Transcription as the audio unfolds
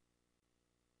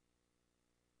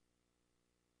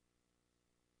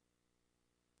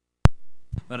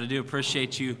But I do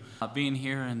appreciate you being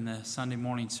here in the Sunday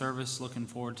morning service. Looking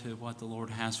forward to what the Lord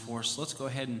has for us. Let's go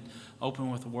ahead and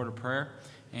open with a word of prayer.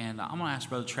 And I'm going to ask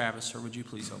Brother Travis, sir, would you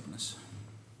please open us?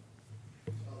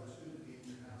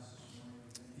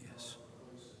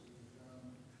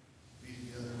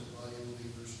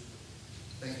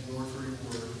 Thank you, Lord, for your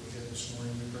word we had this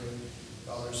morning. We pray,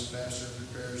 Father, as the pastor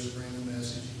prepares to bring the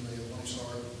message you lay upon his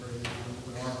heart, we pray that you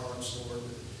open our hearts, Lord,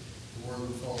 that the word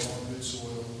would fall on good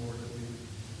soil, Lord, that we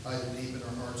hide it deep in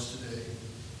our hearts today.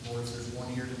 Lord, if there's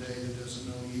one here today that doesn't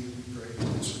know you, we pray that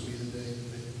this would be the day that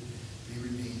they would be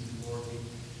redeemed. Lord, we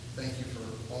thank you for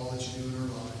all that you do in our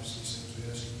lives. These things we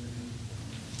ask in your name.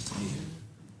 Amen.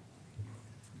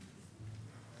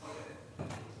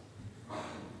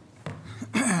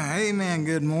 Amen.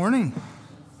 Good morning.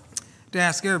 To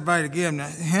ask everybody to give a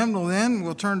hymnal then,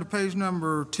 we'll turn to page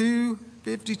number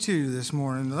 252 this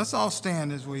morning. Let's all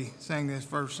stand as we sing this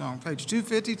first song. Page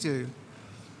 252.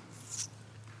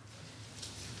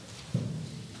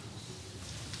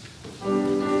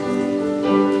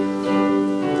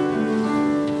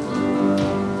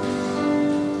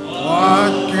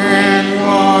 What can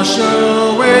wash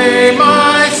away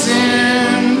my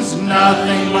sins?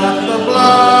 Nothing but the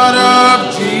blood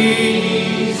of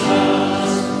Jesus.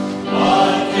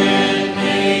 What can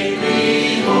make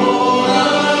me whole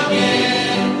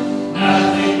again?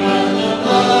 Nothing but the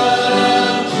blood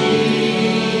of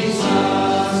Jesus.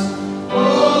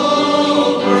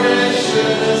 Oh,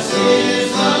 precious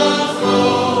is the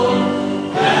flow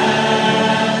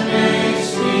that makes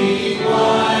me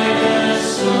white as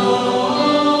snow.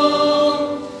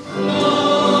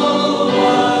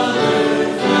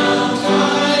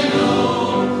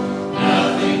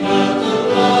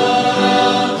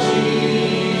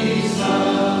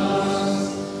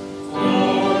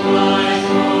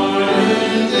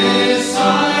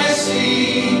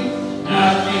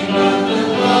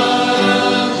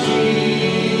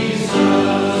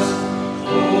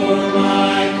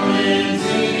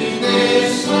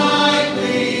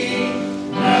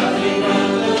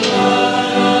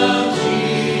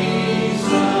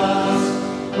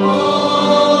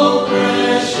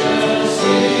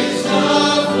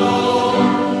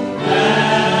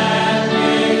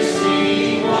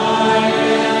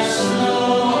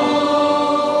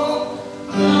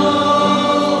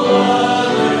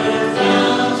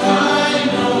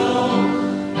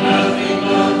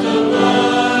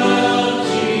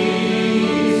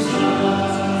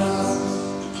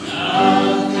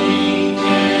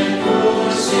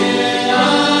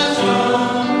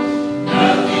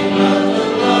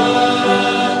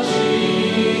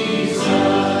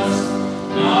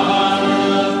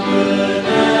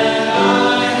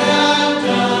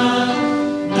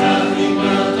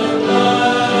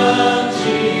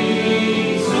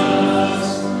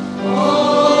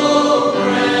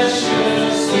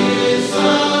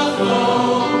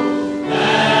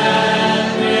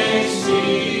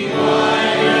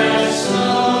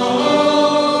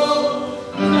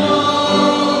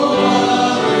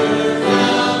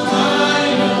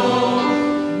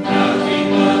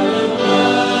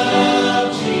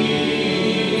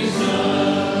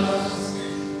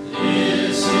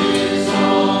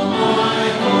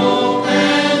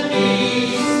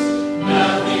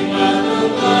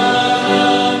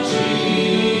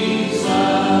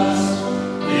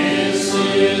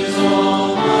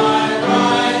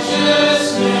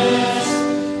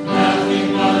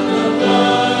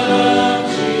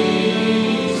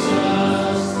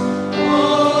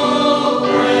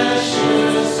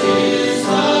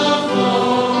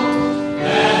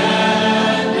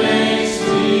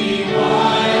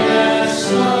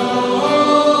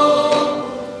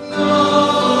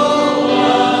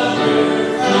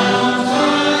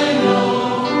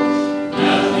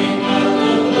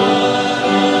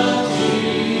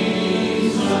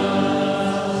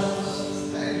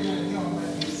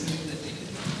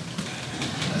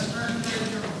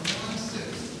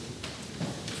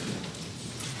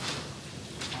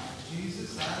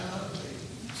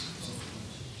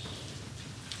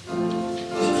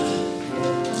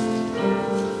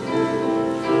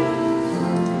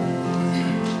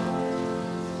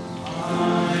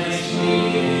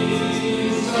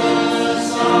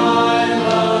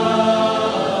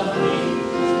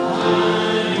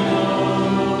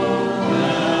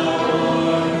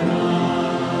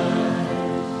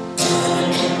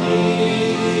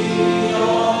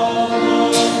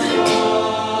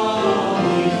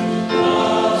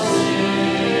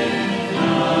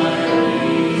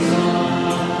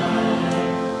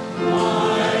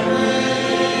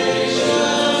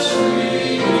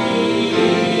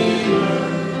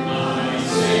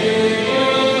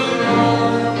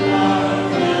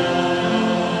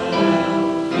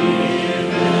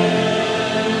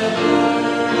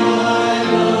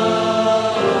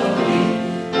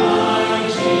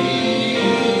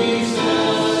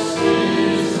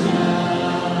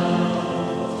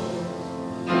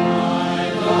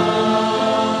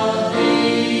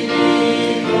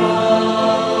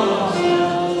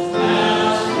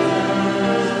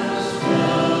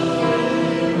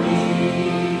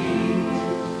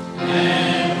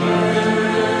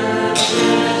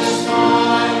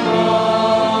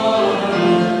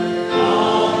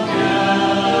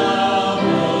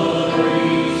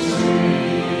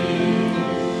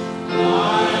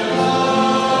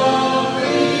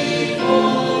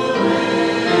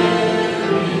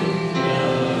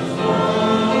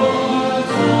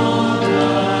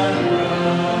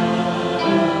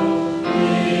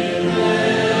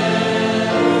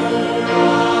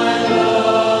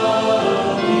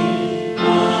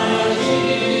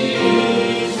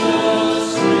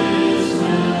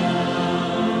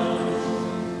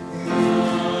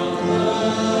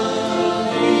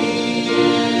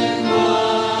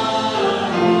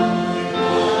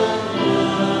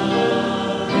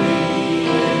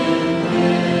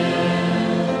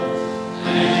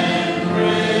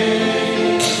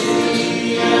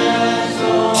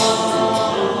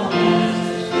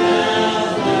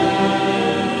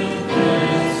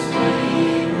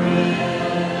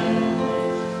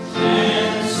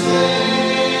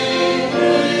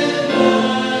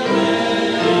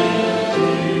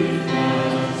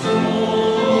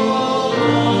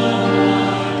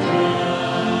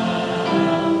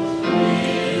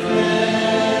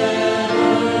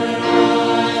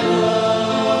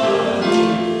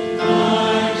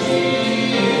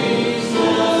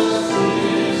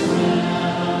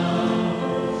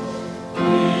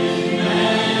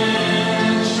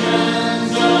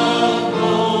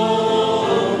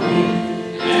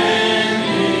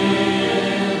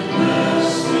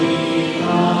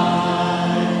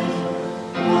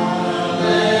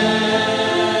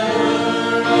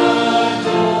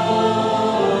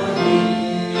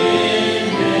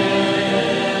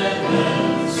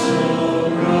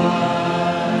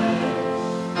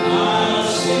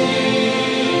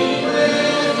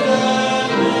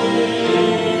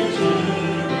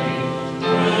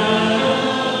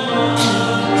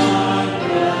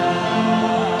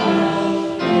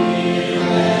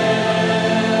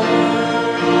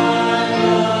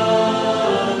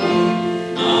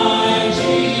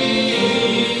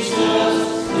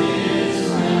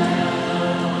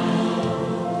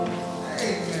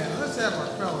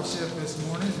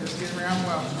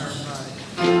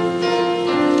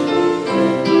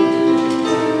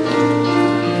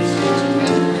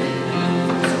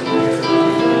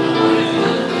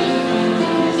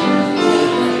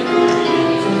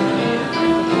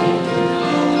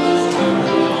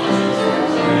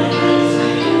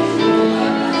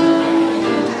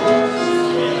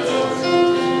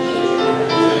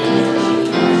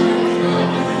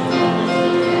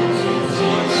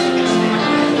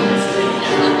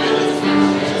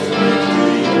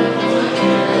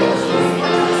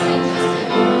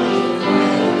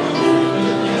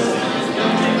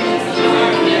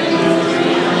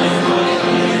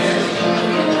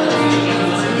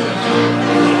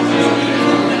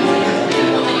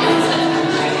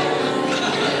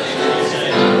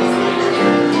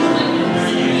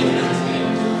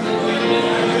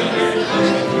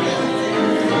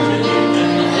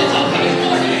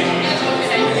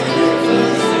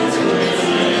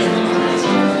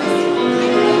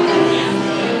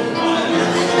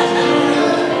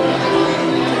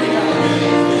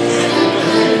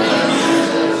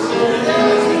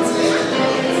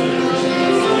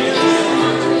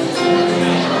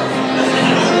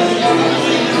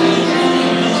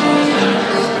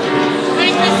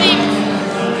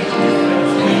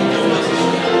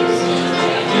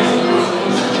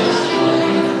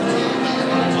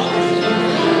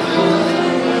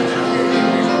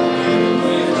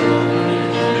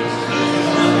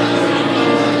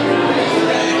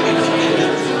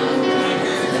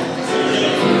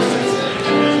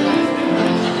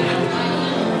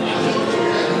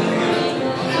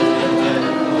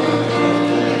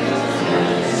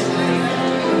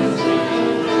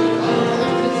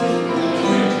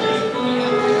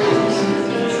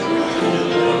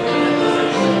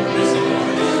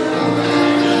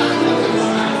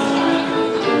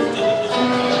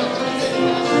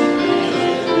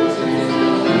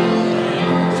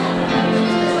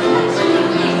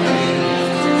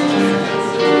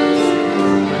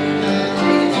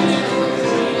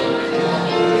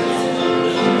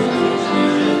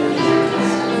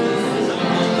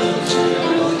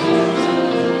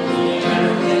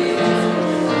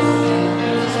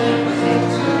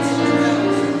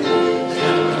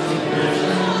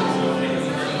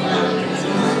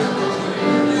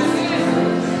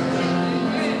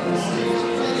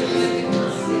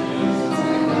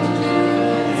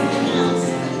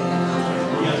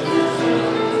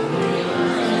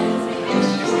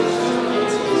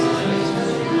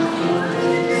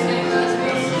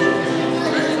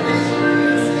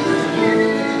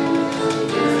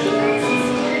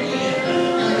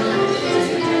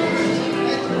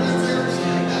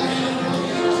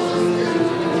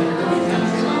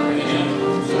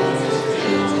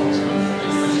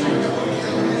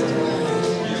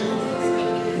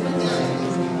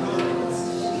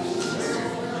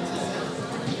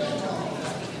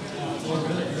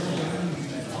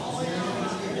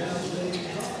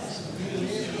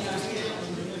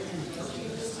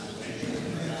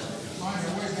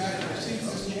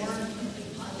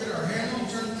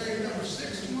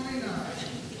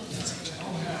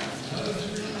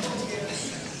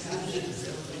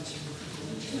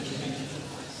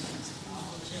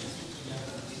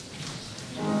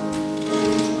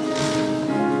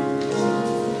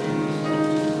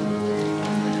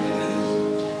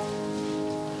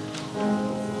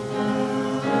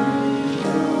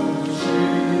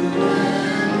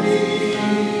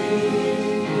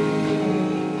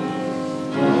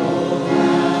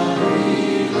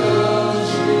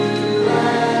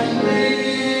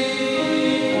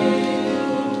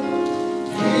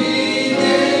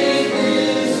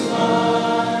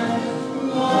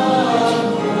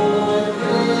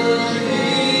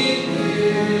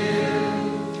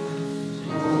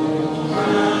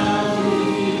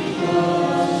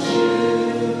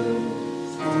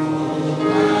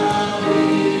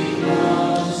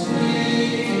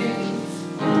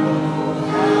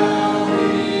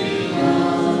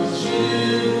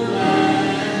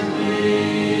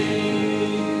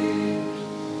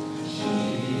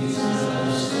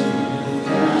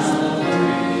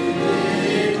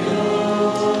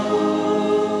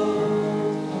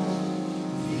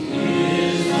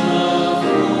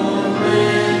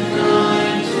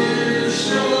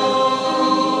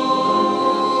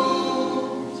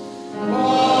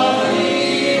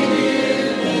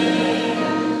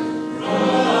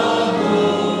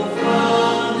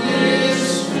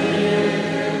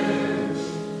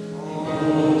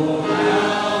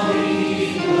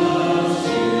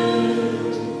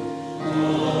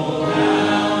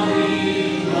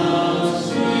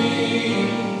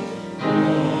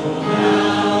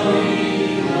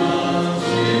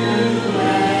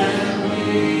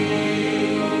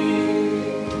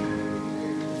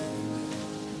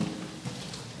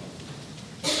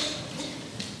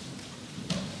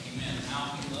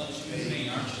 He loves you and me.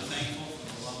 Aren't you thankful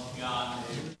for the love of God? I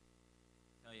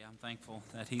tell you, I'm thankful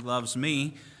that He loves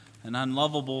me, an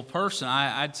unlovable person.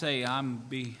 I'd say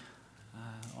when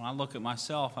I look at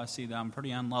myself, I see that I'm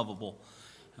pretty unlovable.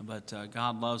 But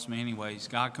God loves me anyways.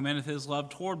 God commendeth His love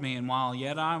toward me, and while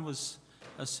yet I was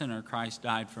a sinner, Christ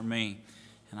died for me,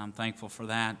 and I'm thankful for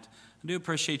that. I do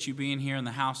appreciate you being here in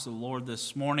the house of the Lord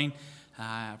this morning.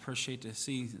 I appreciate to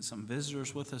see some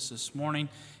visitors with us this morning,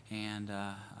 and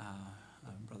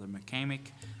Brother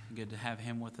McCamick, good to have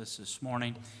him with us this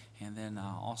morning, and then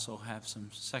also have some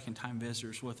second-time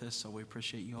visitors with us, so we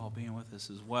appreciate you all being with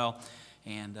us as well.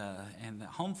 And the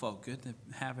home folk, good to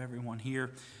have everyone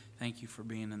here. Thank you for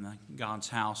being in God's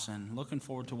house, and looking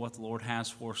forward to what the Lord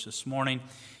has for us this morning.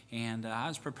 And I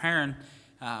was preparing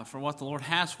for what the Lord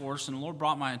has for us, and the Lord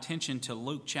brought my attention to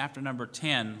Luke chapter number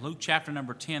 10. Luke chapter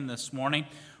number 10 this morning.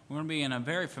 We're going to be in a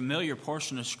very familiar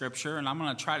portion of Scripture, and I'm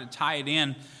going to try to tie it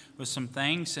in with some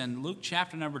things. And Luke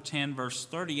chapter number 10, verse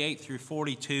 38 through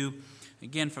 42.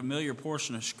 Again, familiar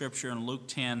portion of Scripture in Luke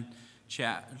 10,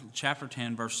 chapter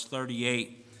 10, verse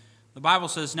 38. The Bible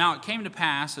says, "Now it came to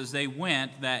pass as they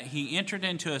went that he entered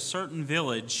into a certain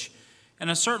village, and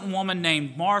a certain woman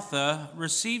named Martha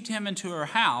received him into her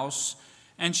house,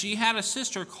 and she had a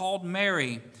sister called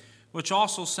Mary, which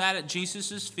also sat at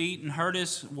Jesus' feet and heard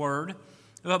his word.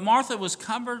 But Martha was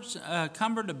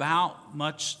cumbered about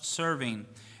much serving,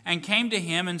 and came to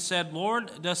him and said,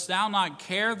 Lord, dost thou not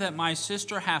care that my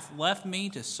sister hath left me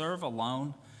to serve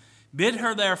alone? Bid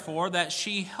her therefore that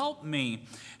she help me.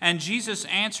 And Jesus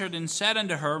answered and said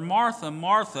unto her, Martha,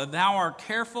 Martha, thou art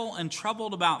careful and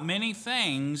troubled about many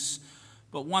things,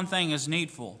 but one thing is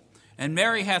needful. And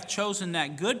Mary hath chosen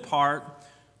that good part,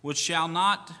 which shall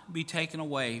not be taken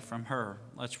away from her."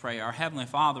 Let's pray. Our Heavenly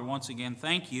Father, once again,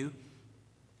 thank you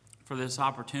for this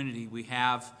opportunity we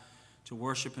have to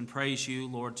worship and praise you,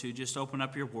 Lord, to just open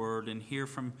up your word and hear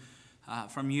from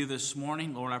you this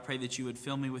morning. Lord, I pray that you would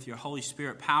fill me with your Holy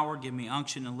Spirit power, give me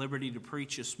unction and liberty to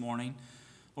preach this morning.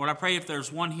 Lord, I pray if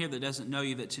there's one here that doesn't know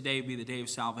you, that today be the day of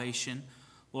salvation.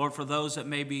 Lord, for those that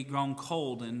may be grown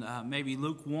cold and maybe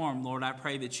lukewarm, Lord, I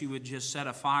pray that you would just set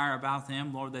a fire about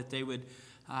them, Lord, that they would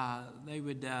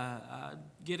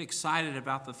get excited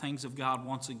about the things of God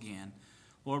once again.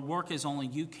 Lord, work as only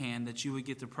you can, that you would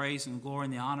get the praise and the glory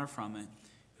and the honor from it.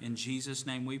 In Jesus'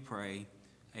 name we pray.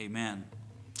 Amen.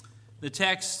 The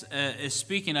text is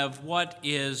speaking of what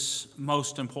is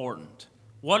most important.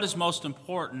 What is most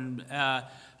important?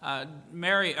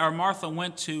 Martha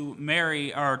went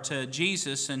to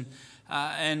Jesus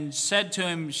and said to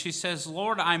him, she says,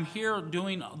 Lord, I'm here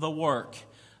doing the work.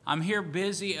 I'm here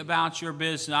busy about your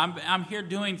business. I'm here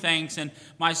doing things, and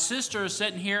my sister is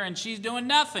sitting here and she's doing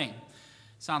nothing.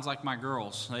 Sounds like my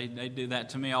girls. They do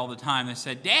that to me all the time. They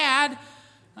say, Dad,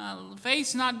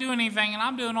 Faith's not doing anything, and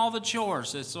I'm doing all the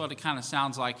chores. That's what it kind of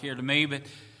sounds like here to me, but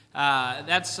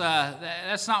that's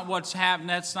not what's happened.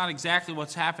 That's not exactly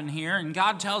what's happened here. And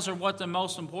God tells her what the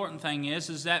most important thing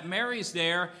is that Mary's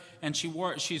there, and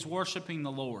she's worshiping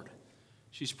the Lord.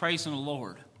 She's praising the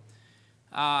Lord.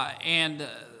 And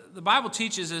the Bible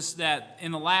teaches us that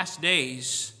in the last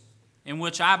days, in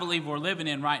which I believe we're living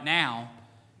in right now,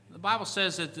 the Bible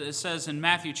says that it says in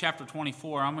Matthew chapter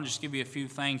 24, I'm going to just give you a few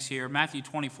things here. Matthew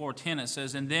 24:10, it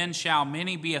says, And then shall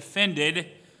many be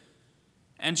offended,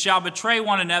 and shall betray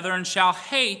one another, and shall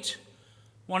hate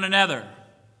one another.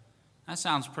 That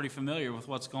sounds pretty familiar with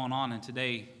what's going on in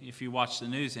today if you watch the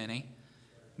news any.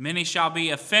 Many shall be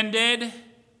offended,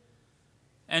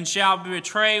 and shall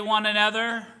betray one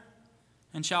another,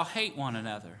 and shall hate one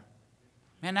another.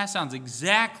 Man, that sounds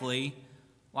exactly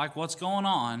like what's going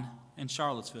on in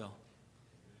Charlottesville.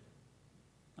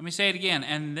 Let me say it again.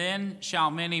 And then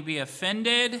shall many be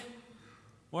offended.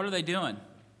 What are they doing?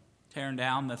 Tearing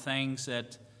down the things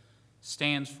that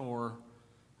stands for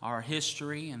our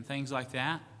history and things like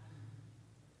that.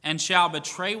 And shall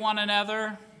betray one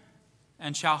another,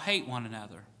 and shall hate one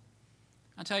another.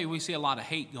 I tell you, we see a lot of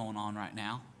hate going on right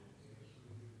now.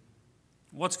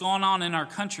 What's going on in our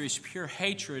country is pure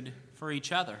hatred for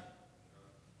each other.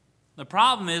 The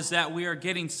problem is that we are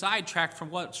getting sidetracked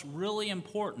from what's really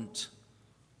important,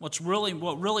 what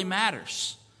really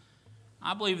matters.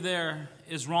 I believe there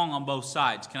is wrong on both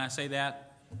sides. Can I say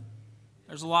that?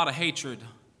 There's a lot of hatred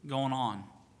going on.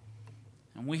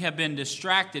 And we have been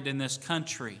distracted in this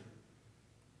country.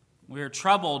 We are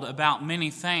troubled about many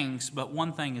things, but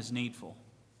one thing is needful.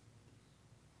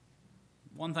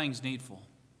 One thing's needful.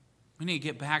 We need to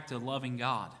get back to loving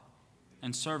God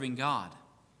and serving God.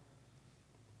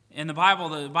 In the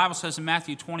Bible says in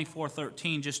Matthew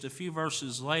 24:13, just a few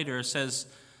verses later, it says,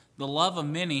 The love of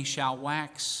many shall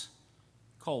wax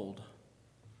cold.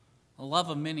 the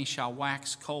love of many shall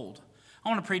wax cold. I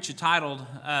want to preach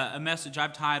a message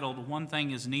I've titled, One Thing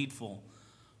is Needful.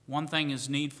 One Thing is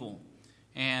Needful.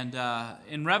 And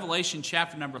in Revelation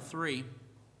chapter number 3,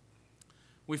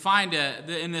 we find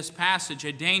in this passage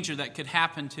a danger that could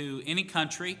happen to any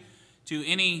country, to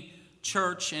any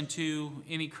church, and to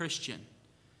any Christian,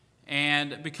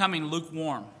 and becoming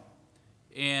lukewarm.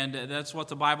 And that's what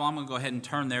the Bible, I'm going to go ahead and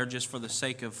turn there just for the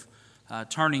sake of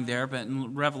turning there. But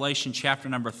in Revelation chapter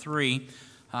number 3,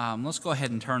 let's go ahead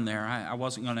and turn there. I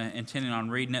wasn't going to intending on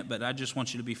reading it, but I just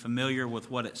want you to be familiar with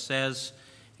what it says,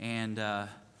 and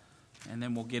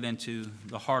then we'll get into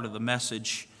the heart of the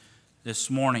message this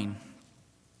morning.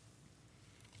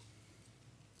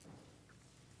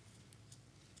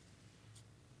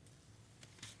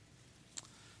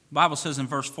 The Bible says in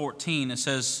verse 14, it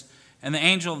says, "And the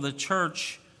angel of the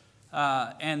church,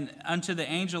 and unto the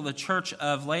angel of the church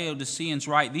of Laodiceans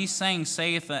write, These sayings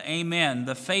saith the Amen,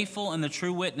 the faithful and the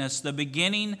true witness, the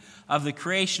beginning of the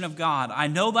creation of God. I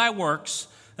know thy works,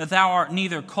 that thou art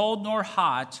neither cold nor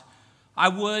hot. I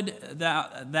would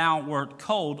that thou wert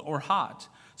cold or hot.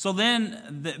 So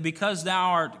then, because thou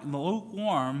art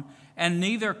lukewarm, and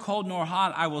neither cold nor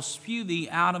hot, I will spew thee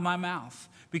out of my mouth.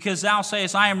 Because thou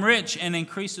sayest, I am rich, and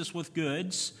increasest with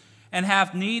goods, and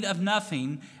have need of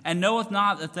nothing, and knoweth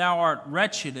not that thou art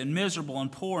wretched, and miserable, and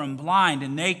poor, and blind,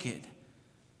 and naked."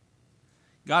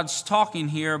 God's talking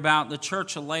here about the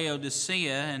church of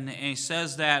Laodicea, and he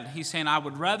says that, he's saying, I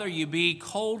would rather you be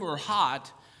cold or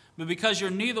hot, but because you're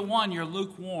neither one, you're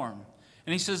lukewarm.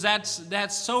 And he says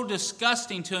that's so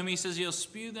disgusting to him. He says he'll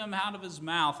spew them out of his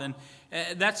mouth. And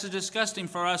that's disgusting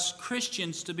for us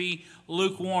Christians to be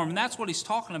lukewarm. And that's what he's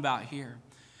talking about here.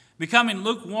 Becoming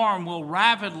lukewarm will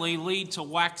rapidly lead to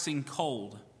waxing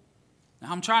cold.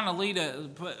 Now, I'm trying to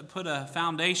put a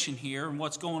foundation here in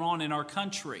what's going on in our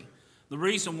country. The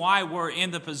reason why we're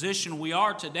in the position we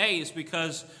are today is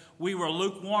because we were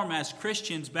lukewarm as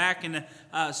Christians back in the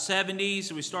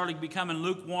 70s. We started becoming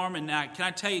lukewarm. And can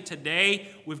I tell you, today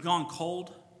we've gone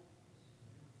cold.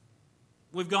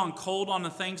 We've gone cold on the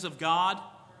things of God.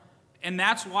 And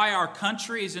that's why our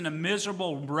country is in a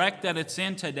miserable wreck that it's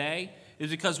in today, is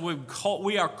because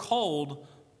we are cold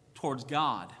towards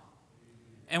God.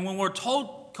 And when we're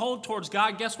cold towards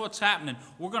God, guess what's happening?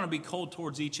 We're going to be cold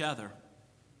towards each other.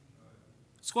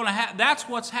 That's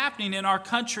what's happening in our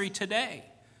country today.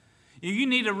 You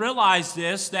need to realize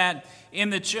this, that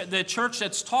in the church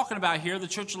that's talking about here, the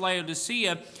church of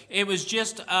Laodicea, it was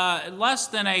just less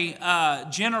than a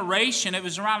generation. It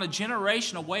was around a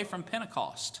generation away from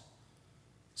Pentecost.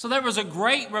 So there was a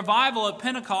great revival at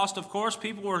Pentecost, of course.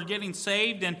 People were getting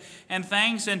saved and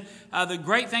things, and the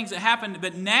great things that happened.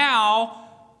 But now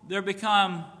they're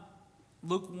become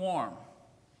lukewarm.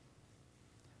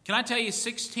 Can I tell you,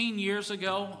 16 years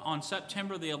ago, on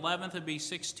September the 11th, it'd be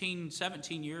 16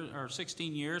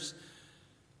 years,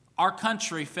 our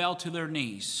country fell to their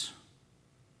knees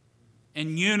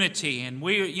in unity. And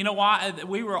you know why?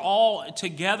 We were all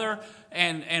together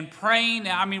and praying.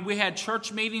 I mean, we had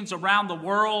church meetings around the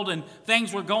world and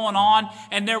things were going on.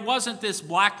 And there wasn't this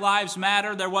Black Lives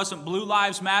Matter. There wasn't Blue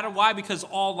Lives Matter. Why? Because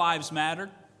all lives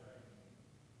mattered.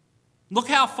 Look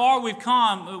how far we've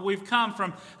come. We've come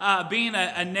from being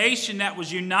a nation that was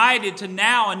united to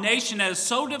now a nation that is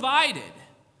so divided.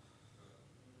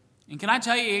 And can I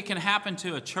tell you, it can happen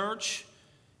to a church,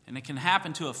 and it can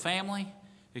happen to a family,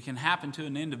 it can happen to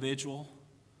an individual.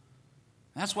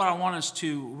 That's what I want us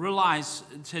to realize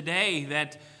today,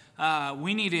 that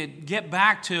we need to get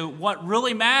back to what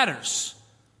really matters.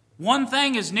 One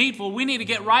thing is needful. We need to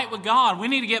get right with God. We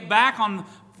need to get back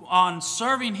on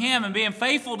serving Him and being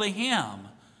faithful to Him.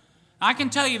 I can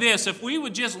tell you this, if we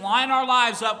would just line our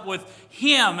lives up with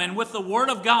Him and with the Word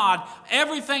of God,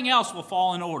 everything else will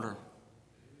fall in order.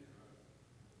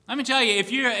 Let me tell you,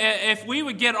 if we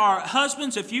would get our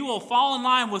husbands, if you will fall in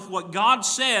line with what God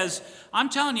says, I'm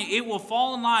telling you, it will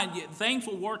fall in line. Things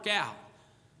will work out.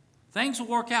 Things will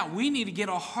work out. We need to get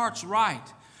our hearts right.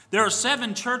 There are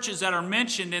 7 churches that are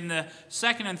mentioned in the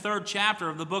 2nd and 3rd chapter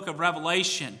of the book of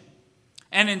Revelation.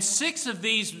 And in 6 of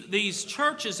these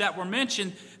churches that were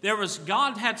mentioned,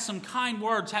 God had some kind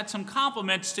words, had some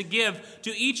compliments to give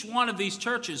to each one of these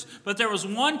churches. But there was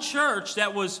one church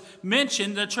that was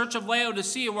mentioned, the church of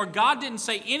Laodicea, where God didn't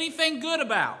say anything good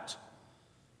about.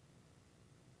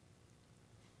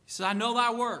 He says, I know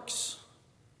thy works.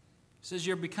 He says,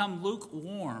 you're become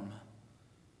lukewarm.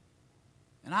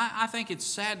 And I think it's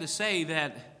sad to say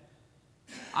that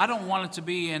I don't want it to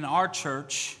be in our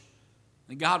church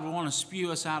that God would want to spew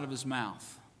us out of His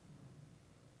mouth.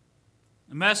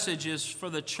 The message is for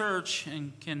the church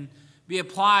and can be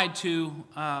applied to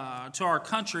our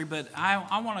country, but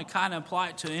I want to kind of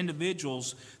apply it to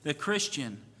individuals, the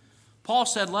Christian. Paul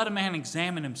said, let a man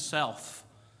examine himself.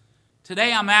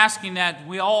 Today I'm asking that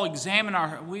we all examine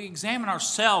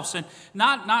ourselves, and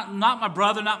not my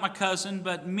brother, not my cousin,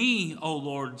 but me, O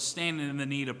Lord, standing in the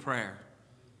need of prayer.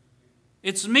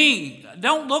 It's me.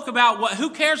 Don't look about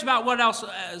who cares about what else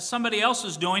somebody else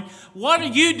is doing. What are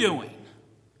you doing?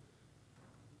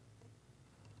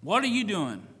 What are you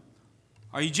doing?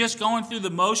 Are you just going through the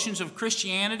motions of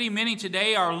Christianity? Many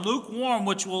today are lukewarm,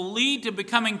 which will lead to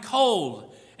becoming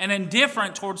cold and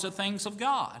indifferent towards the things of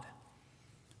God.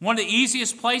 One of the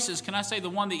easiest places, can I say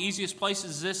one of the easiest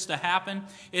places this to happen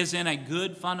is in a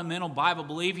good, fundamental,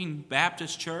 Bible-believing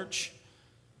Baptist church.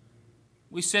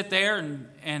 We sit there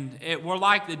and we're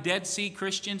like the Dead Sea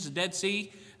Christians, the Dead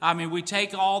Sea. I mean, we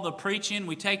take all the preaching,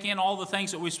 we take in all the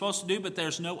things that we're supposed to do, but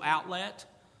there's no outlet.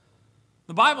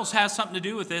 The Bible has something to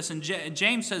do with this, and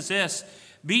James says this,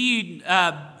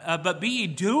 but be ye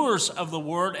doers of the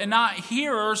word and not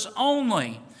hearers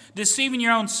only, deceiving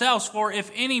your own selves. For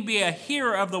if any be a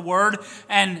hearer of the word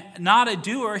and not a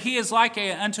doer, he is like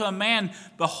unto a man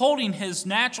beholding his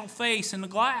natural face in the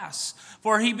glass.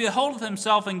 For he beholdeth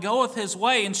himself and goeth his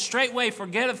way, and straightway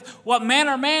forgetteth what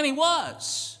manner of man he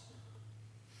was.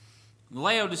 The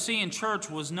Laodicean church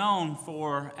was known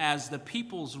as the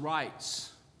people's rights.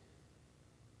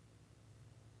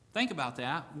 Think about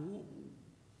that.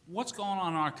 What's going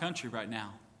on in our country right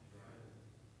now?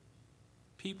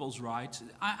 People's rights.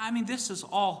 I mean, this is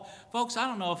all, folks, I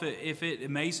don't know if it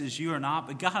amazes you or not,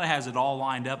 but God has it all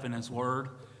lined up in His Word.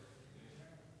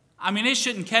 I mean, it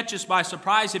shouldn't catch us by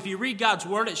surprise. If you read God's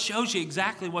Word, it shows you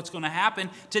exactly what's going to happen.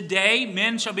 Today,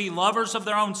 men shall be lovers of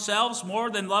their own selves more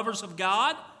than lovers of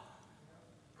God.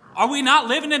 Are we not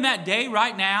living in that day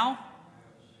right now?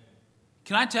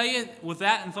 Can I tell you, with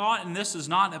that in thought, and this is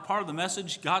not a part of the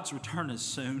message, God's return is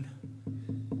soon.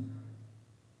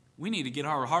 We need to get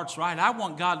our hearts right. I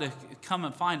want God to come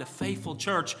and find a faithful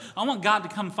church. I want God to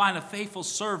come and find a faithful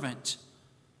servant.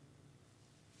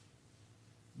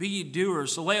 Be ye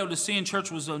doers. The Laodicean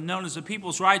church was known as the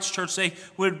people's rights church. They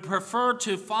would prefer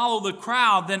to follow the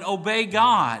crowd than obey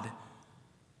God.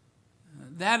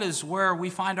 That is where we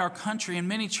find our country. In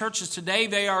many churches today,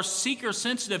 they are seeker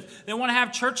sensitive. They want to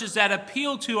have churches that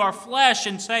appeal to our flesh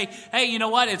and say, hey, you know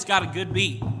what? It's got a good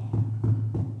beat.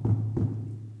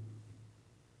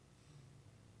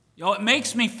 You know, it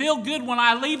makes me feel good when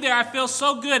I leave there. I feel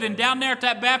so good. And down there at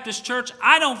that Baptist church,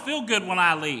 I don't feel good when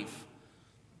I leave.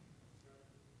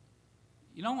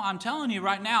 You know, I'm telling you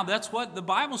right now, that's what the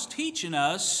Bible's teaching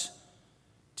us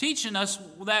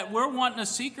that we're wanting a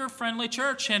seeker-friendly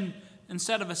church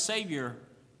instead of a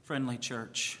Savior-friendly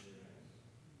church.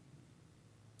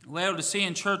 The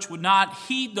Laodicean church would not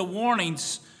heed the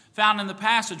warnings found in the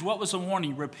passage. What was the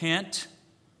warning? Repent.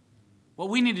 What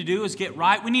we need to do is get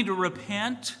right. We need to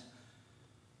repent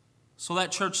so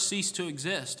that church cease to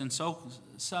exist. And so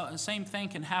the same thing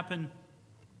can happen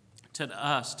to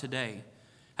us today.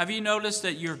 Have you noticed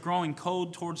that you're growing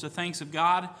cold towards the things of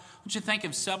God? Don't you think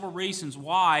of several reasons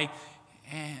why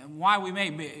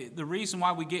the reason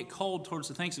why we get cold towards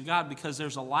the things of God? Because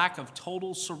there's a lack of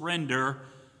total surrender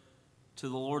to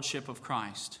the Lordship of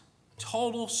Christ.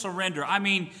 Total surrender. I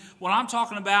mean, what I'm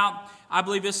talking about, I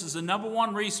believe this is the number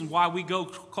one reason why we go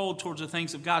cold towards the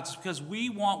things of God. It's because we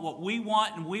want what we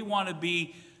want, and we want to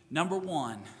be number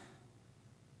one.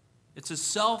 It's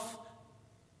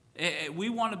we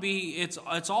want to be, it's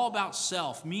all about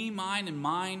self. Me, mine, and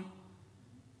mine.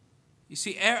 You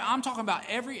see, I'm talking about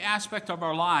every aspect of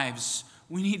our lives.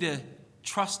 We need to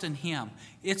trust in Him.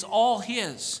 It's all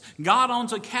His. God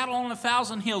owns a cattle on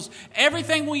 1,000 hills.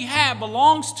 Everything we have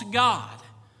belongs to God.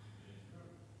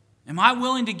 Am I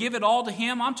willing to give it all to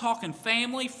Him? I'm talking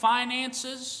family,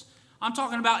 finances. I'm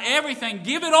talking about everything.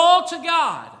 Give it all to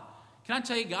God. Can I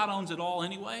tell you, God owns it all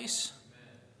anyways?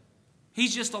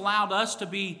 He's just allowed us to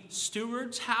be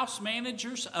stewards, house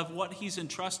managers of what He's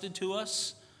entrusted to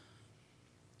us.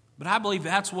 But I believe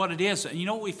that's what it is. And you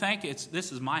know what we think?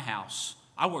 This is my house.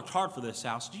 I worked hard for this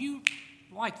house. Do you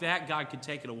like that? God could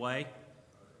take it away.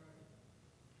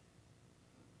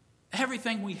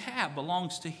 Everything we have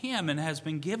belongs to Him and has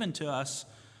been given to us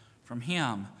from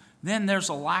Him. Then there's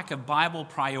a lack of Bible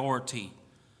priority.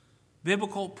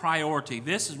 Biblical priority.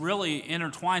 This really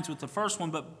intertwines with the first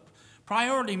one, but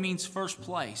priority means first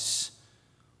place.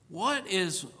 What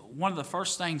is one of the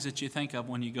first things that you think of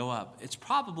when you go up? It's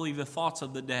probably the thoughts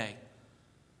of the day.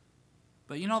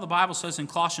 But you know, the Bible says in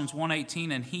Colossians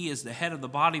 1:18, and He is the head of the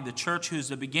body, the church, who is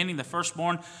the beginning, the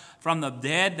firstborn from the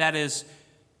dead, that is,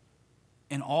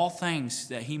 in all things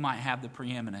that He might have the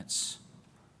preeminence.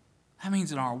 That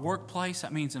means in our workplace.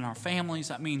 That means in our families.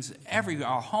 That means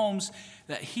our homes,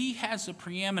 that He has the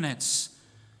preeminence.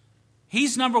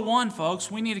 He's number one,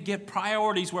 folks. We need to get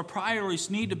priorities where priorities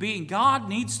need to be. And God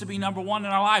needs to be number one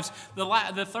in our lives.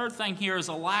 The third thing here is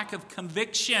a lack of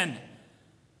conviction.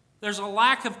 There's a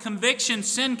lack of conviction.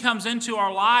 Sin comes into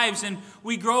our lives and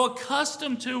we grow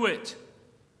accustomed to it.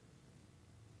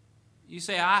 You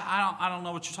say, I don't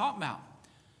know what you're talking about.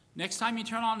 Next time you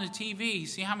turn on the TV,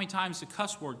 see how many times the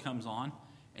cuss word comes on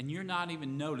and you're not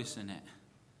even noticing it.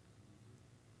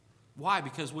 Why?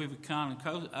 Because we've become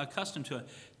accustomed to it.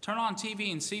 Turn on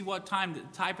TV and see what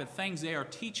type of things they are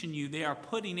teaching you, they are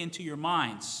putting into your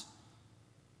minds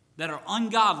that are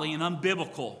ungodly and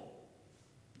unbiblical.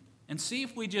 And see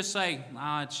if we just say,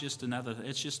 it's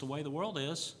just the way the world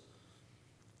is.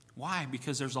 Why?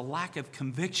 Because there's a lack of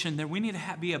conviction there. We need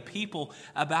to be a people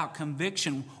about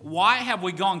conviction. Why have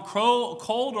we gone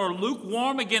cold or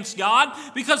lukewarm against God?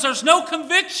 Because there's no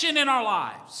conviction in our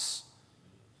lives.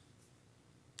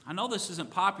 I know this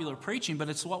isn't popular preaching, but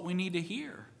it's what we need to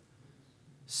hear.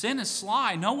 Sin is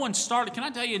sly. Can I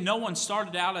tell you, no one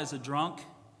started out as a drunk.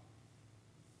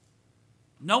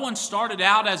 No one started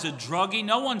out as a druggie.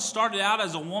 No one started out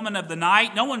as a woman of the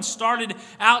night. No one started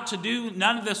out to do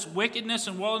none of this wickedness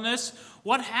and worldliness.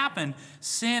 What happened?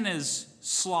 Sin is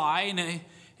sly,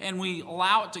 and we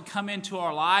allow it to come into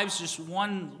our lives. Just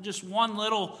one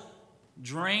little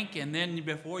drink, and then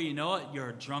before you know it, you're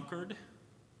a drunkard.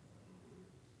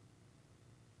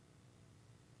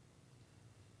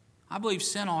 I believe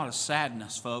sin ought to sadden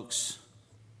us, folks.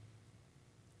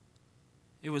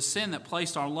 It was sin that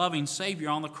placed our loving Savior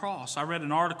on the cross. I read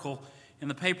an article in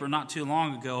the paper not too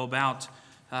long ago about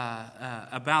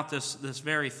this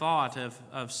very thought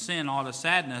of sin ought to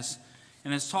sadden us,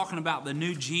 and it's talking about the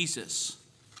new Jesus.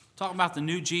 Talking about the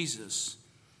new Jesus.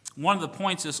 One of the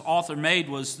points this author made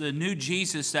was the new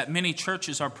Jesus that many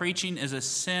churches are preaching is a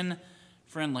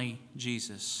sin-friendly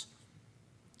Jesus.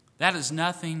 That is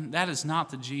not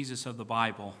the Jesus of the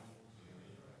Bible.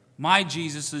 My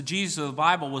Jesus, the Jesus of the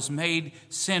Bible, was made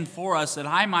sin for us that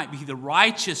I might be the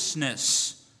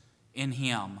righteousness in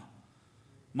Him.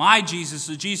 My Jesus,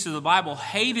 the Jesus of the Bible,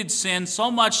 hated sin so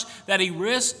much that He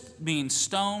risked being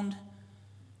stoned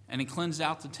and He cleansed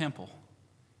out the temple.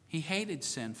 He hated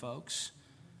sin, folks.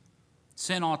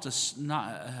 Sin ought to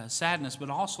not sadden us, but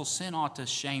also sin ought to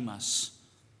shame us.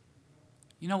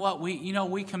 You know what?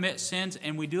 We commit sins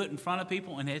and we do it in front of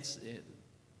people, and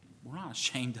we're not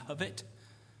ashamed of it.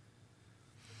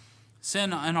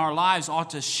 Sin in our lives ought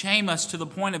to shame us to the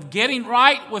point of getting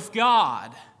right with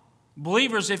God.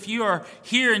 Believers, if you are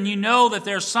here and you know that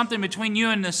there's something between you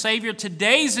and the Savior,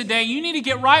 today's the day you need to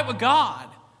get right with God.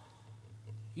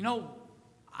 You know,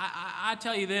 I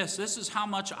tell you this is how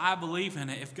much I believe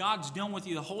in it. If God's dealing with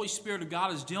you, the Holy Spirit of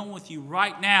God is dealing with you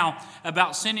right now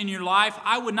about sin in your life,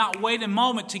 I would not wait a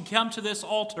moment to come to this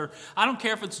altar. I don't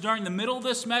care if it's during the middle of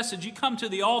this message, you come to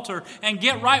the altar and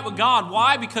get right with God.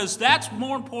 Why? Because that's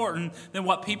more important than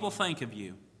what people think of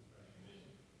you.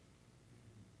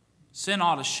 Sin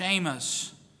ought to shame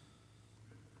us.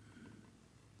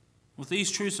 With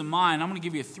these truths in mind, I'm going to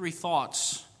give you three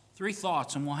thoughts,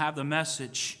 and we'll have the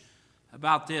message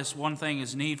about this. One thing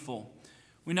is needful.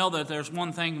 We know that there's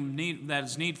one thing that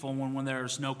is needful when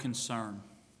there's no concern.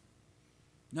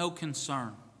 No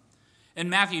concern. In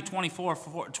Matthew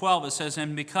 24:12 it says,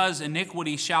 "And because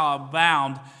iniquity shall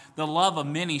abound, the love of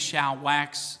many shall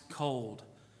wax cold."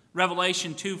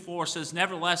 Revelation 2:4 says,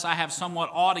 "Nevertheless I have somewhat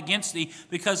aught against thee,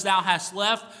 because thou hast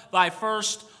left thy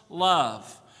first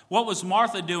love." What was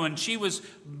Martha doing? She was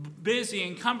busy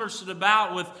and cumbersome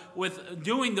about with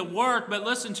doing the work, but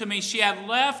listen to me, she had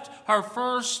left her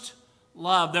first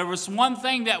love. There was one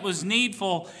thing that was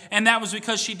needful, and that was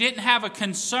because she didn't have a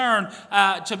concern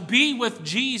to be with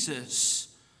Jesus.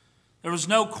 There was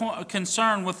no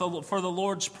concern for the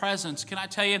Lord's presence. Can I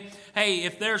tell you, hey,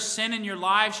 if there's sin in your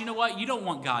lives, you know what? You don't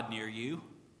want God near you.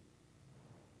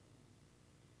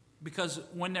 Because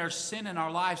when there's sin in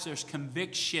our lives, there's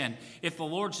conviction. If the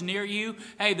Lord's near you,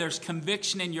 hey, there's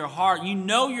conviction in your heart. You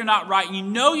know you're not right. You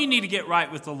know you need to get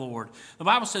right with the Lord. The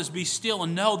Bible says, "Be still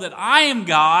and know that I am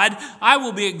God. I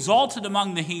will be exalted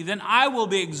among the heathen. I will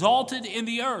be exalted in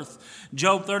the earth."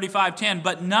 Job 35:10,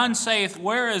 "But none saith,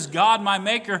 Where is God my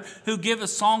maker, who giveth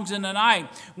songs in the night?"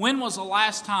 When was the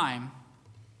last time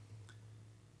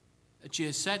that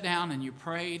you sat down and you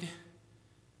prayed?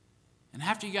 And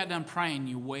after you got done praying,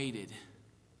 you waited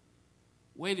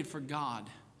for God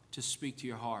to speak to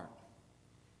your heart.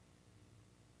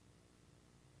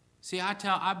 See,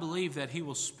 I believe that He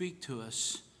will speak to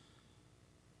us.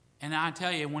 And I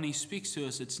tell you, when He speaks to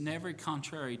us, it's never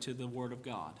contrary to the Word of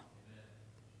God.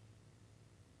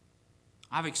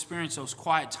 I've experienced those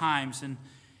quiet times,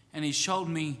 and He showed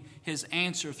me His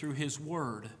answer through His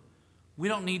Word. We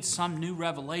don't need some new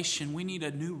revelation. We need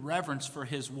a new reverence for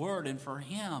His Word and for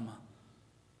Him.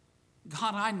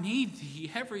 God, I need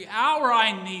Thee. Every hour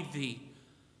I need Thee.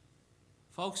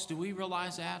 Folks, do we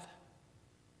realize that?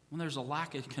 When there's a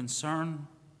lack of concern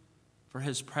for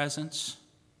His presence,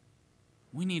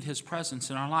 we need His presence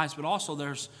in our lives, but also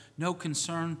there's no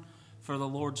concern for the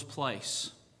Lord's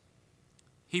place.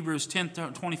 Hebrews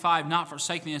 10:25, not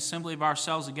forsaking the assembly of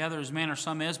ourselves together as manner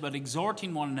some is, but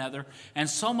exhorting one another, and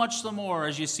so much the more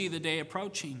as you see the day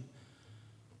approaching.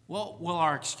 What will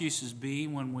our excuses be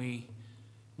when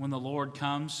the Lord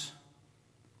comes?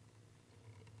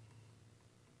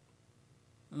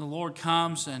 When the Lord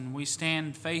comes and we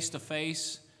stand face to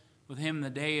face with Him in the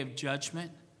day of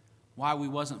judgment, why we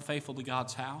wasn't faithful to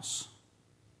God's house?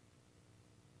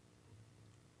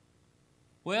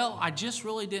 Well, I just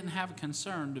really didn't have a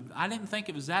concern. I didn't think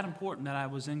it was that important that I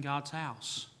was in God's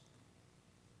house.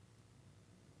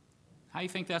 How do you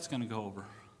think that's going to go over?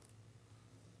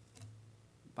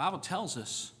 The Bible tells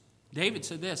us, David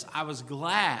said this, I was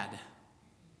glad.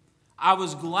 I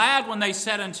was glad when they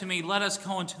said unto me, let us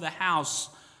go into the house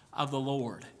of the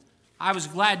Lord. I was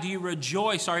glad. Do you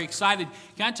rejoice? Are you excited?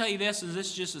 Can I tell you this? Is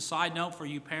this just a side note for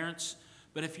you parents?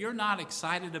 But if you're not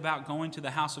excited about going to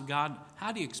the house of God,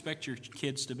 how do you expect your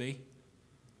kids to be?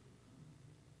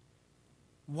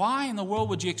 Why in the world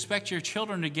would you expect your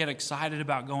children to get excited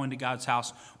about going to God's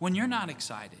house when you're not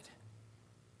excited?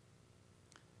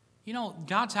 You know,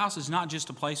 God's house is not just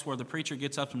a place where the preacher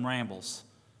gets up and rambles,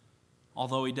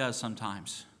 although he does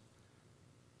sometimes.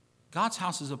 God's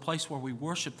house is a place where we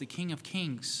worship the King of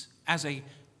Kings as a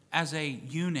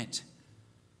unit.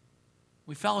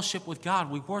 We fellowship with God.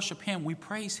 We worship Him. We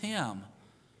praise Him.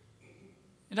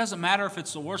 It doesn't matter if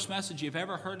it's the worst message you've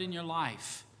ever heard in your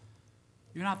life.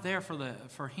 You're not there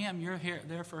for Him. You're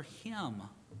there for Him. I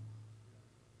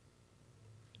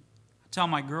tell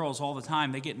my girls all the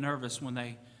time, they get nervous when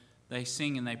they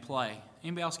sing and they play.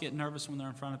 Anybody else get nervous when they're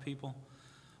in front of people?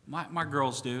 My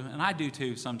girls do, and I do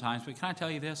too sometimes. But can I tell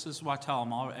you this? This is what I tell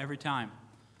them every time.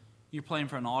 You're playing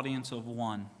for an audience of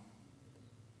one.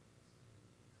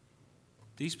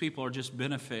 These people are just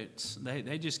benefits.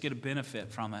 They just get a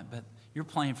benefit from it, but you're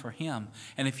playing for Him.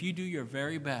 And if you do your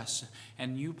very best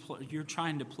and you're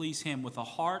trying to please Him with a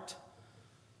heart,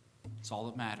 it's all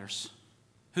that matters.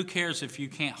 Who cares if you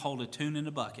can't hold a tune in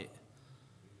a bucket?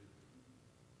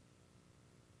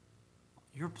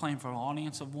 You're playing for an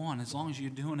audience of one. As long as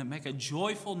you're doing it, make a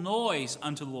joyful noise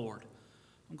unto the Lord.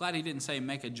 I'm glad He didn't say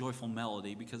make a joyful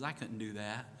melody, because I couldn't do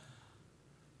that.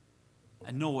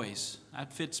 A noise,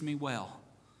 that fits me well.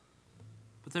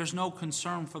 But there's no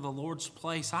concern for the Lord's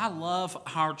place. I love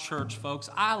our church, folks.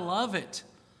 I love it.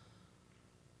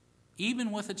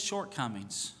 Even with its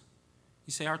shortcomings.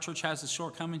 You say our church has its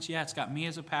shortcomings? Yeah, it's got me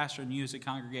as a pastor and you as a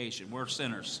congregation. We're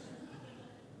sinners.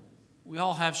 We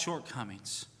all have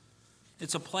shortcomings.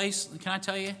 It's a place, can I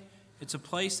tell you? It's a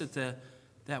place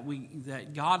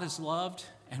that God has loved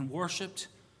and worshiped.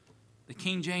 The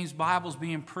King James Bible is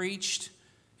being preached.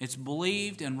 It's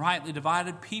believed and rightly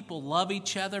divided. People love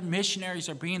each other. Missionaries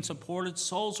are being supported.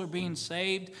 Souls are being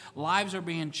saved. Lives are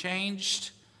being changed.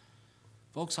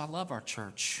 Folks, I love our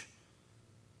church.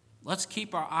 Let's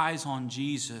keep our eyes on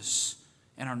Jesus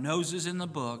and our noses in the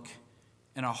book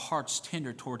and our hearts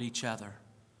tender toward each other.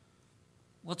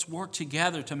 Let's work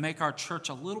together to make our church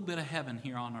a little bit of heaven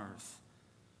here on earth.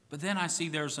 But then I see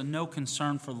there's no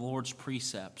concern for the Lord's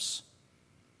precepts.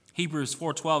 Hebrews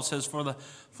 4:12 says,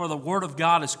 For the word of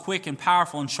God is quick and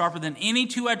powerful and sharper than any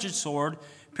two-edged sword,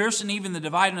 piercing even the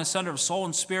dividing asunder of soul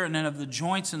and spirit and of the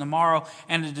joints and the marrow,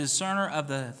 and a discerner of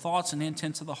the thoughts and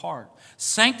intents of the heart.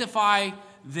 Sanctify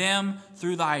them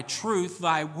through thy truth.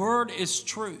 Thy word is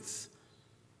truth.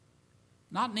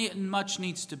 Not much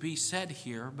needs to be said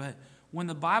here, but when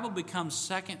the Bible becomes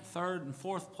second, third, and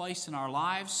fourth place in our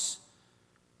lives,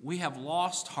 we have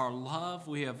lost our love.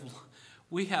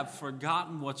 We have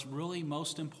forgotten what's really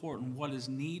most important, what is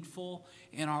needful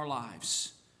in our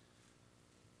lives.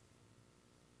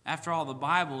 After all, the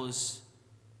Bible is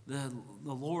the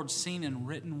Lord's seen and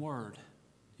written word.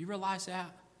 Do you realize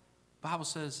that? The Bible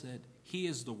says that He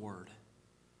is the Word.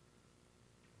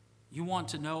 You want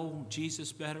to know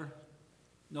Jesus better?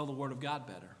 Know the Word of God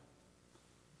better.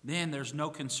 Then there's no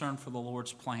concern for the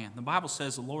Lord's plan. The Bible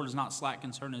says the Lord is not slack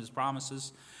concerning His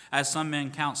promises, as some men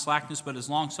count slackness, but is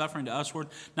long-suffering to usward,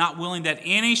 not willing that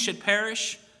any should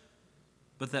perish,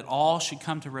 but that all should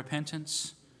come to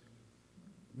repentance.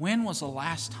 When was the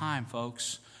last time,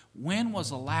 folks, when was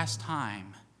the last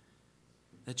time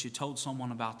that you told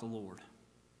someone about the Lord?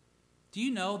 Do you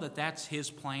know that that's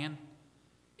His plan?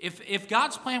 If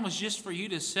God's plan was just for you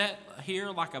to sit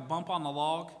here like a bump on the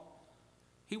log,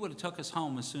 He would have took us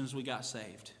home as soon as we got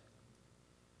saved.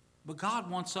 But God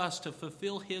wants us to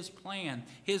fulfill His plan,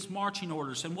 His marching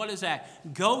orders. And what is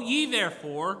that? Go ye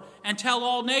therefore and tell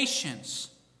all nations.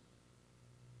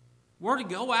 We're to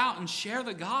go out and share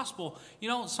the gospel. You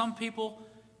know, some people,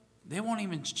 they won't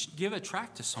even give a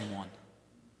tract to someone.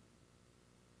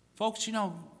 Folks, you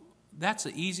know, that's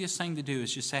the easiest thing to do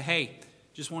is just say, hey,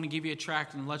 just want to give you a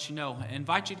tract and let you know. I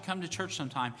invite you to come to church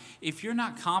sometime. If you're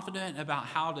not confident about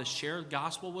how to share the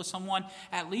gospel with someone,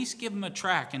 at least give them a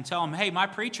tract and tell them, hey, my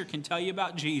preacher can tell you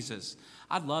about Jesus.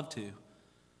 I'd love to.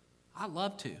 I'd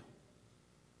love to.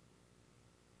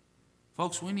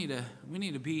 Folks, we need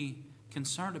to be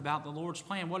concerned about the Lord's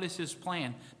plan. What is His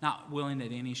plan? Not willing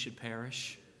that any should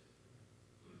perish.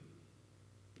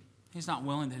 He's not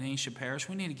willing that any should perish.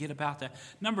 We need to get about that.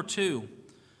 Number 2,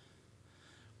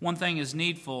 one thing is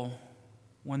needful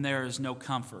when there is no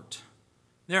comfort.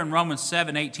 There in Romans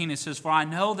 7:18 it says, for I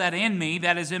know that in me,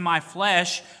 that is in my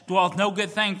flesh, dwelleth no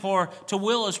good thing, for to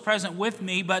will is present with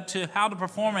me, but to how to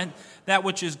perform it, that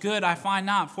which is good I find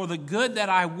not. For the good that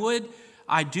I would,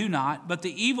 I do not, but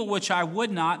the evil which I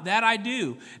would not, that I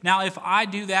do. Now if I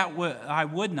do that I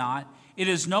would not, it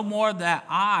is no more that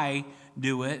I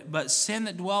do it, but sin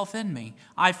that dwelleth in me.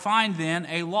 I find then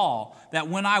a law, that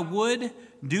when I would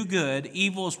do good,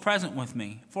 evil is present with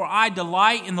me. For I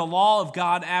delight in the law of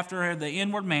God after the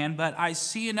inward man, but I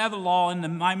see another law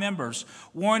in my members,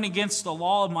 warring against the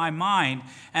law of my mind,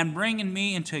 and bringing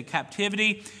me into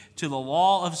captivity to the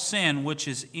law of sin, which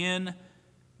is in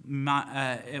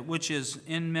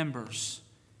members.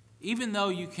 Even though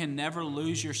you can never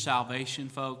lose your salvation,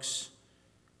 folks,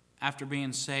 after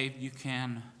being saved, you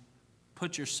can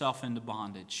put yourself into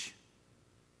bondage.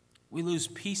 We lose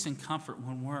peace and comfort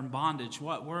when we're in bondage.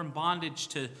 What? We're in bondage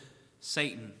to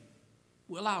Satan.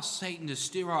 We allow Satan to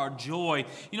steal our joy.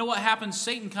 You know what happens?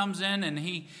 Satan comes in and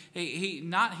he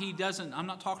doesn't, I'm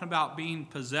not talking about being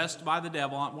possessed by the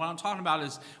devil. What I'm talking about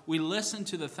is we listen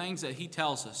to the things that he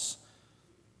tells us.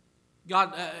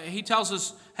 God, he tells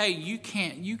us, hey, you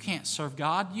can't serve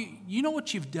God. You know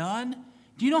what you've done?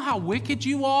 Do you know how wicked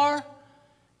you are?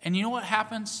 And you know what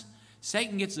happens?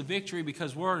 Satan gets the victory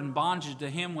because we're in bondage to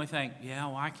him. We think, yeah,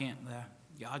 well,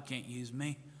 God can't use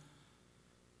me.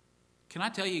 Can I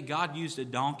tell you, God used a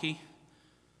donkey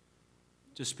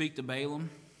to speak to Balaam?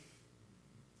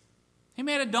 He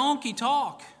made a donkey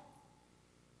talk.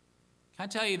 Can I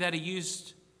tell you that He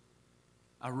used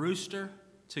a rooster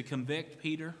to convict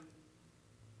Peter?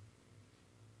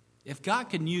 If God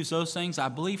can use those things, I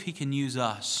believe He can use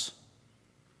us.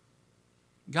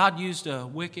 God used a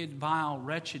wicked, vile,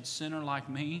 wretched sinner like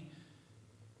me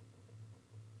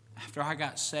after I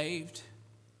got saved.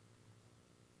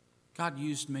 God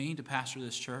used me to pastor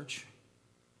this church.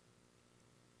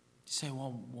 You say,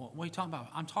 well, what are you talking about?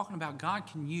 I'm talking about God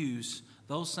can use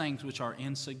those things which are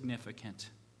insignificant,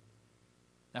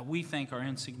 that we think are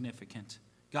insignificant.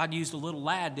 God used a little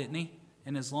lad, didn't He,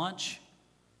 in his lunch?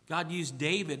 God used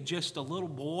David, just a little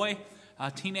boy,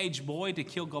 a teenage boy, to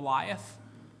kill Goliath.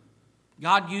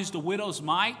 God used a widow's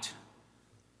mite.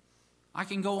 I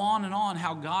can go on and on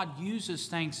how God uses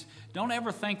things. Don't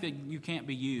ever think that you can't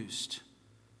be used.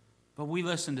 But we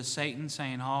listen to Satan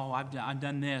saying, oh, I've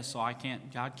done this, so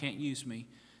God can't use me.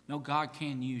 No, God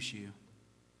can use you.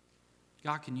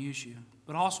 God can use you.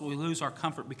 But also we lose our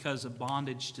comfort because of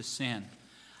bondage to sin.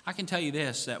 I can tell you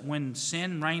this, that when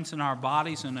sin reigns in our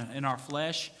bodies and in our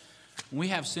flesh, when we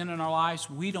have sin in our lives,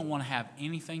 we don't want to have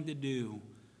anything to do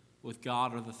with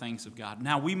God or the things of God.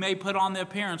 Now, we may put on the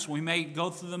appearance, we may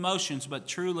go through the motions, but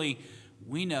truly,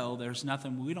 we know there's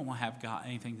nothing, we don't want to have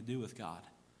anything to do with God.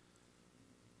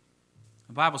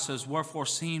 The Bible says, wherefore,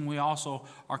 seeing we also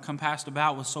are compassed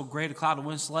about with so great a cloud of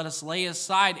witnesses, let us lay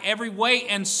aside every weight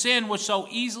and sin which so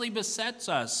easily besets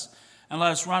us, and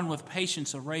let us run with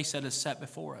patience a race that is set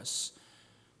before us.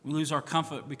 We lose our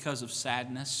comfort because of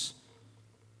sadness.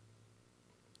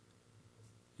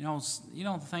 You know,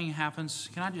 the thing happens.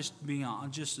 Can I just be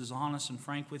just as honest and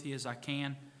frank with you as I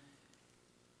can?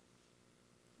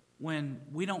 When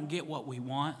we don't get what we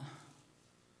want,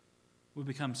 we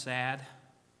become sad.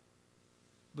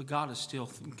 But God is still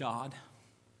God.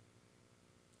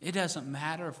 It doesn't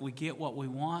matter if we get what we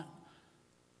want.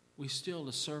 We still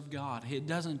to serve God. It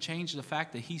doesn't change the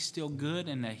fact that He's still good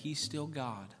and that He's still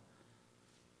God.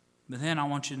 But then I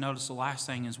want you to notice the last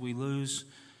thing is we lose.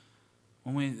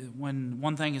 When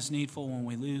one thing is needful, when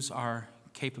we lose our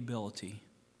capability.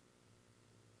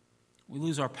 We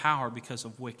lose our power because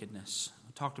of wickedness.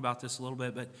 I talked about this a little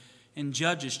bit, but In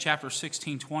Judges chapter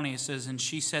 16:20, it says, "And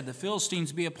she said, The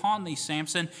Philistines be upon thee,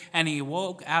 Samson. And he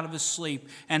awoke out of his sleep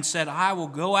and said, I will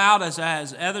go out as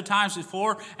other times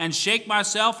before and shake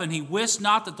myself. And he wist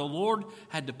not that the Lord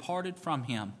had departed from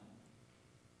him."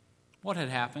 What had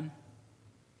happened?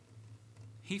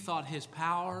 He thought his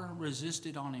power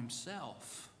resisted on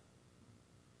himself.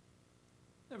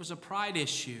 There was a pride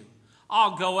issue.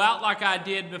 I'll go out like I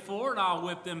did before, and I'll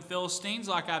whip them Philistines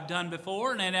like I've done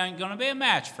before, and it ain't going to be a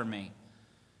match for me.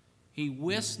 He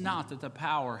wist not that the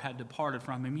power had departed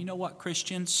from him. You know what,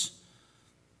 Christians?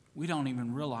 We don't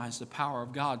even realize the power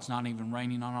of God's not even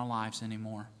reigning on our lives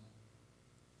anymore.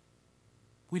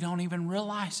 We don't even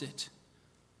realize it.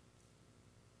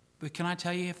 But can I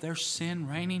tell you, if there's sin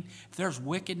reigning, if there's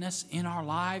wickedness in our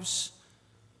lives,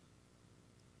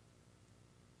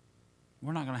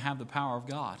 we're not going to have the power of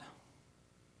God.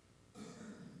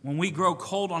 When we grow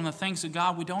cold on the things of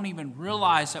God, we don't even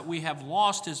realize that we have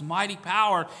lost His mighty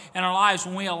power in our lives.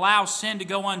 When we allow sin to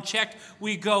go unchecked,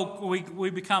 we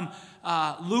become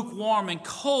lukewarm and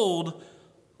cold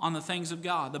on the things of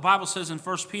God. The Bible says in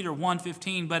 1 Peter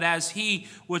 1:15, "But as He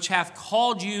which hath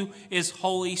called you is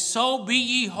holy, so be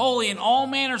ye holy in all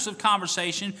manners of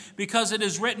conversation, because it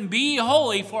is written, Be ye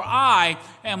holy, for I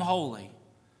am holy."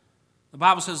 The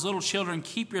Bible says, "Little children,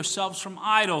 keep yourselves from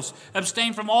idols.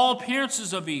 Abstain from all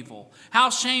appearances of evil." How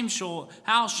shameful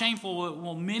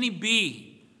will many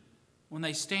be when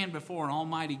they stand before an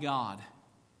almighty God.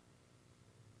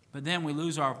 But then we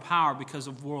lose our power because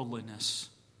of worldliness.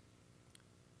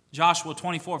 Joshua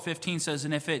 24:15 says,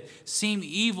 "And if it seem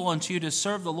evil unto you to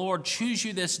serve the Lord, choose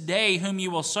you this day whom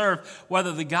you will serve,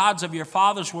 whether the gods of your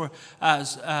fathers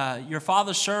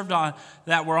served on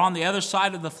that were on the other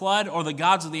side of the flood, or the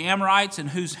gods of the Amorites in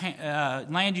whose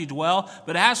land you dwell.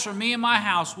 But as for me and my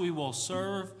house, we will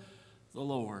serve the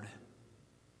Lord."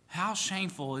 How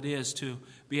shameful it is to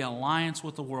be in alliance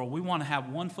with the world. We want to have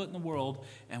one foot in the world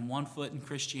and one foot in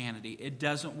Christianity. It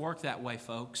doesn't work that way,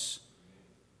 folks.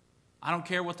 I don't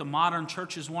care what the modern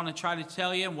churches want to try to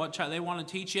tell you and what they want to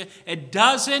teach you. It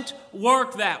doesn't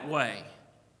work that way.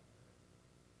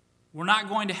 We're not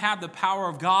going to have the power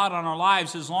of God on our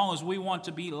lives as long as we want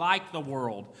to be like the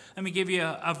world. Let me give you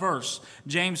a verse.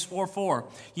 James 4:4.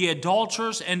 "Ye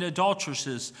adulterers and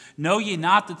adulteresses, know ye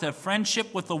not that the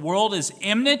friendship with the world is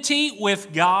enmity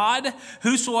with God?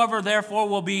 Whosoever therefore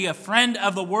will be a friend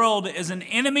of the world is an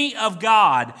enemy of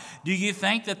God. Do you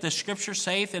think that the Scripture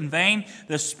saith in vain,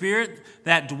 The Spirit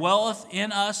that dwelleth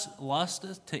in us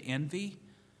lusteth to envy?"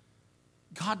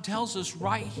 God tells us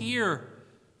right here,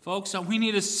 folks, that we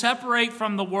need to separate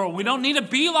from the world. We don't need to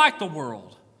be like the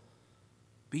world.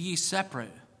 Be ye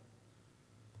separate.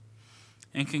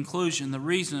 In conclusion, the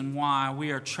reason why we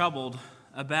are troubled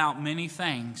about many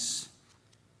things,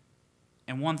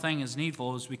 and one thing is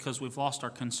needful, is because we've lost our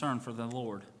concern for the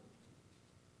Lord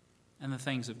and the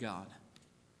things of God.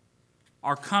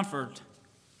 Our comfort,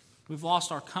 we've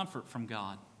lost our comfort from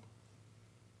God.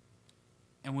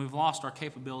 And we've lost our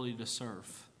capability to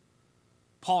serve.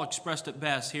 Paul expressed it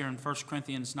best here in 1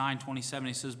 Corinthians 9:27.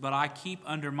 He says, "But I keep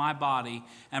under my body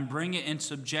and bring it in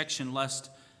subjection, lest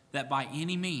that by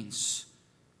any means,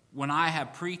 when I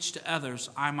have preached to others,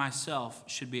 I myself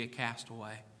should be a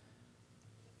castaway."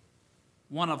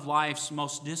 One of life's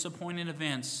most disappointing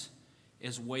events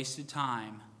is wasted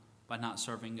time by not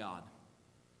serving God.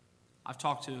 I've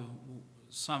talked to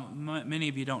many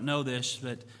of you don't know this,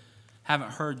 but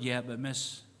haven't heard yet, but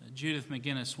Miss Judith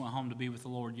McGinnis went home to be with the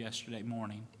Lord yesterday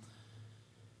morning.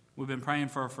 We've been praying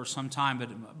for her for some time,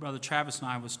 but Brother Travis and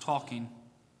I was talking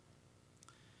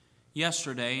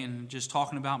yesterday and just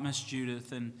talking about Miss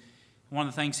Judith, and one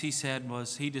of the things he said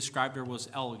was, he described her was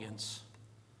elegance.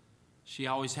 She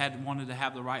always wanted to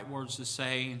have the right words to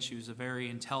say, and she was a very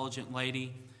intelligent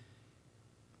lady.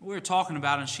 We were talking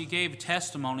about it, and she gave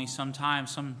testimony sometime,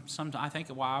 I think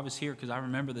while I was here, because I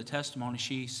remember the testimony.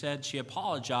 She said she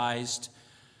apologized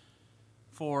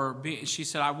she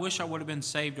said, "I wish I would have been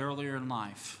saved earlier in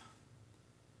life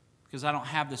because I don't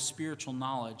have the spiritual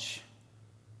knowledge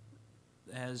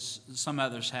as some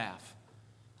others have."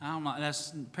 I don't know,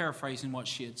 that's paraphrasing what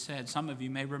she had said. Some of you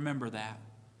may remember that.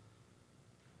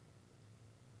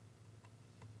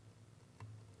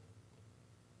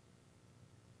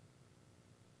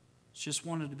 She just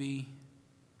wanted to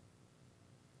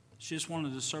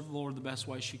serve the Lord the best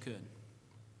way she could.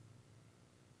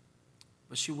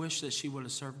 But she wished that she would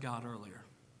have served God earlier.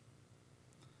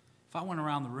 If I went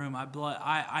around the room,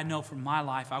 I know from my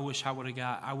life, I wish I would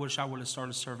have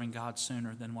started serving God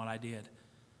sooner than what I did.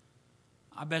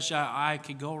 I bet you I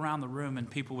could go around the room and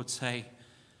people would say,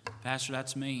 "Pastor,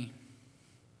 that's me.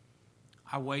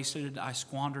 I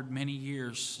squandered many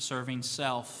years serving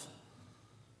self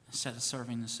instead of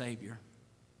serving the Savior.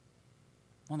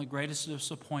 One of the greatest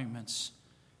disappointments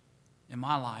in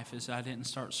my life is that I didn't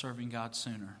start serving God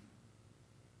sooner.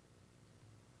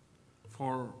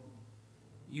 For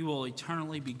you will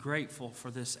eternally be grateful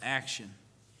for this action.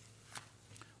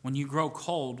 When you grow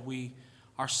cold, we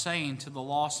are saying to the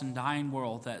lost and dying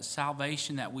world that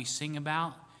salvation that we sing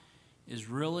about is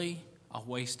really a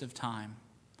waste of time.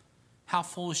 How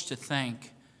foolish to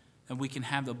think that we can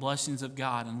have the blessings of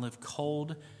God and live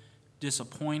cold,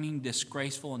 disappointing,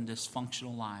 disgraceful, and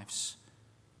dysfunctional lives.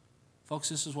 Folks,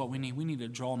 this is what we need. We need to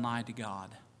draw nigh to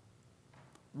God.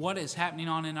 What is happening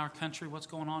on in our country? What's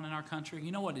going on in our country?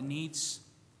 You know what it needs?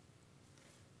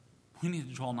 We need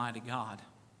to draw nigh to God.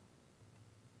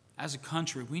 As a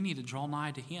country, we need to draw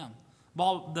nigh to Him.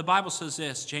 The Bible says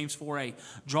this, James 4:8,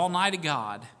 draw nigh to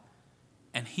God,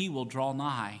 and He will draw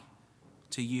nigh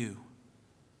to you.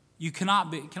 You cannot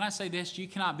be, can I say this? You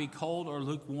cannot be cold or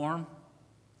lukewarm.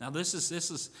 Now this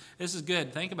is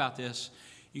good. Think about this.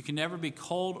 You can never be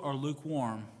cold or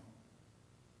lukewarm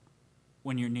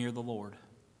when you're near the Lord.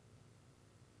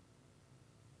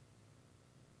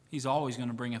 He's always going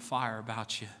to bring a fire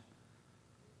about you.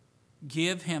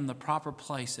 Give Him the proper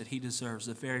place that He deserves,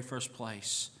 the very first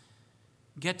place.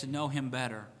 Get to know Him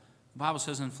better. The Bible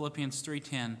says in Philippians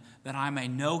 3:10, that I may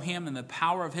know Him and the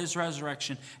power of His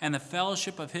resurrection and the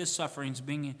fellowship of His sufferings,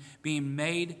 being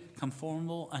made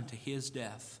conformable unto His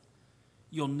death.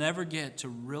 You'll never get to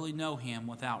really know Him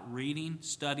without reading,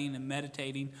 studying, and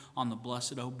meditating on the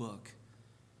blessed old book.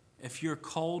 If you're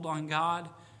cold on God,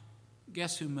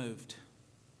 guess who moved?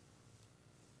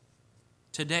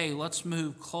 Today, let's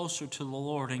move closer to the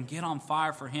Lord and get on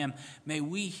fire for Him. May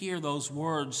we hear those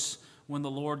words when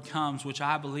the Lord comes, which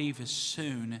I believe is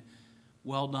soon.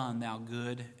 Well done, thou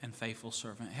good and faithful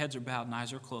servant. Heads are bowed and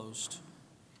eyes are closed.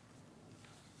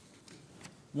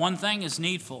 One thing is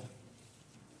needful.